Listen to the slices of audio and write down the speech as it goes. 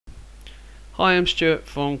Hi, I'm Stuart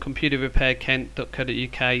from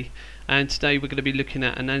computerrepairkent.co.uk, and today we're going to be looking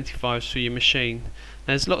at an antivirus for your machine.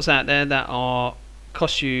 There's lots out there that are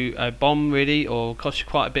cost you a bomb really, or cost you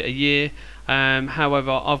quite a bit a year.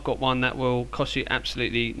 However, I've got one that will cost you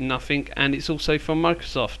absolutely nothing, and it's also from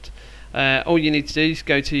Microsoft. All you need to do is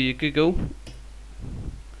go to your Google,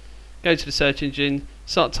 go to the search engine,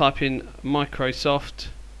 start typing Microsoft.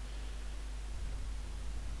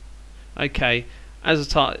 Okay,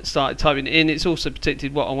 as I started typing it in, it's also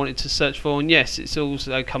predicted what I wanted to search for, and yes, it's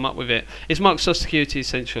also come up with it. It's Microsoft Security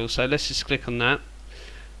Essentials, so let's just click on that,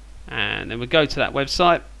 and then we go to that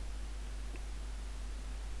website.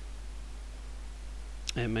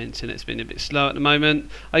 And my internet's been a bit slow at the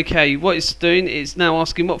moment. Okay, what it's doing, it's now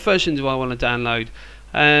asking what version do I want to download.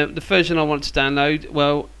 The version I want to download,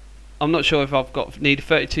 well, I'm not sure if need a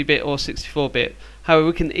 32-bit or 64-bit. However,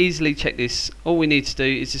 we can easily check this. All we need to do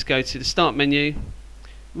is just go to the Start menu,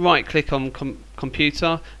 right click on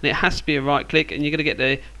computer, and it has to be a right click, and you're going to get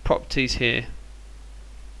the properties here.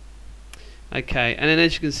 Okay, and then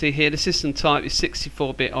as you can see here, the system type is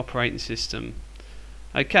 64-bit operating system.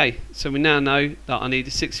 Okay, so we now know that I need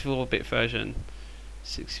a 64-bit version.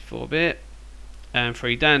 64-bit and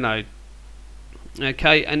free download.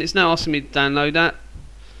 Okay, and it's now asking me to download that.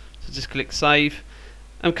 So just click save,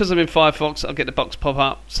 and because I'm in Firefox, I'll get the box pop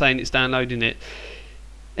up saying it's downloading it.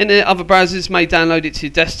 In the other browsers, may download it to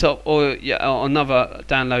your desktop or another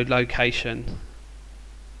download location.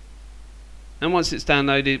 And once it's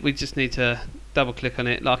downloaded, we just need to double click on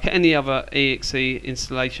it like any other exe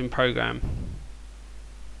installation program.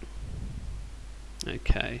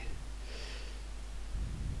 Okay,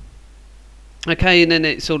 and then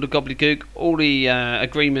it's all the gobbledygook, all the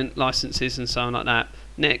agreement licenses and so on like that.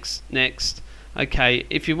 Next. Okay,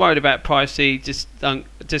 if you're worried about privacy, just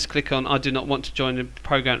click on I do not want to join the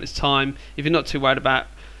program at this time. If you're not too worried about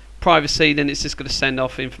privacy, then it's just going to send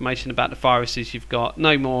off information about the viruses you've got.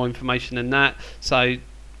 No more information than that. So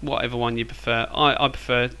whatever one you prefer. I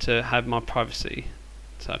prefer to have my privacy.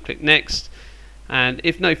 So I click next. And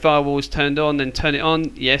if no firewall is turned on, then turn it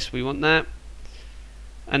on. Yes, we want that.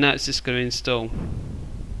 And now it's just going to install.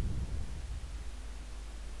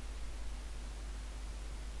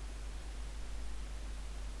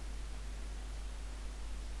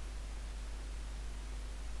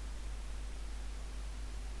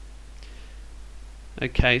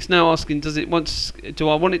 Okay, it's now asking, do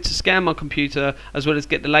I want it to scan my computer as well as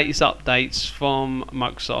get the latest updates from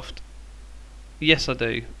Microsoft? Yes, I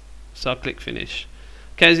do. So I'll click finish.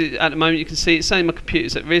 Okay, at the moment you can see it's saying my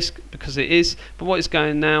computer's at risk, because it is, but what it's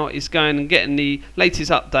going now is going and getting the latest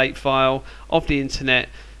update file of the internet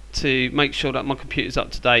to make sure that my computer's up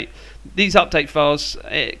to date. These update files,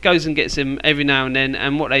 it goes and gets them every now and then,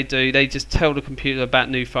 and what they do, they just tell the computer about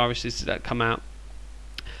new viruses that come out.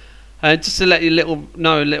 Just to let you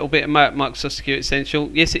know a little bit about Microsoft Security Essential,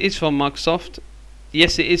 yes, it is from Microsoft.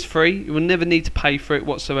 Yes, it is free. You will never need to pay for it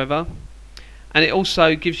whatsoever. And it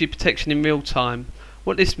also gives you protection in real time.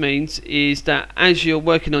 What this means is that as you're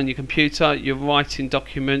working on your computer, you're writing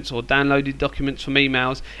documents or downloading documents from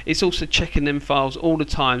emails, it's also checking them files all the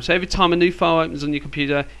time. So every time a new file opens on your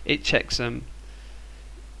computer, it checks them.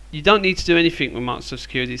 You don't need to do anything with Microsoft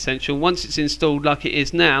Security Essential. Once it's installed like it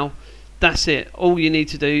is now, that's it. All you need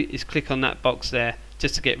to do is click on that box there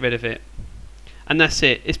just to get rid of it. And that's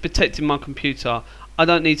it. It's protecting my computer. I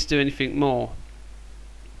don't need to do anything more.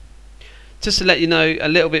 Just to let you know a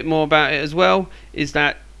little bit more about it as well, is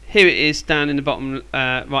that here it is down in the bottom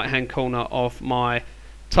right hand corner of my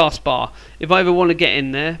taskbar. If I ever want to get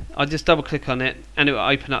in there, I just double click on it and it will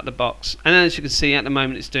open up the box. And as you can see, at the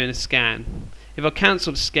moment it's doing a scan. If I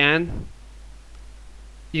cancel the scan,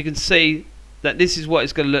 you can see that this is what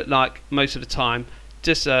it's going to look like most of the time,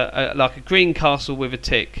 just like a green castle with a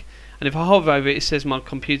tick. And if I hover over it, it says my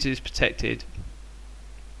computer is protected.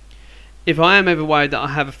 If I am ever worried that I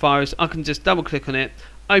have a virus, I can just double click on it,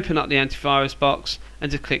 open up the antivirus box,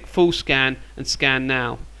 and just click full scan and scan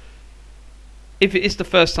now. If it is the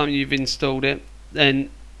first time you've installed it,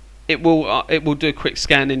 then it will do a quick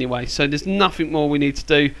scan anyway. So there's nothing more we need to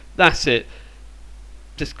do. That's it.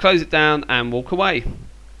 Just close it down and walk away.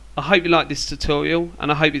 I hope you like this tutorial,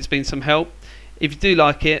 and I hope it's been some help. If you do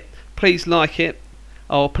like it, please like it,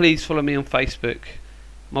 or please follow me on Facebook.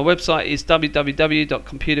 My website is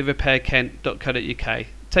www.computerrepairkent.co.uk.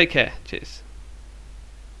 Take care. Cheers.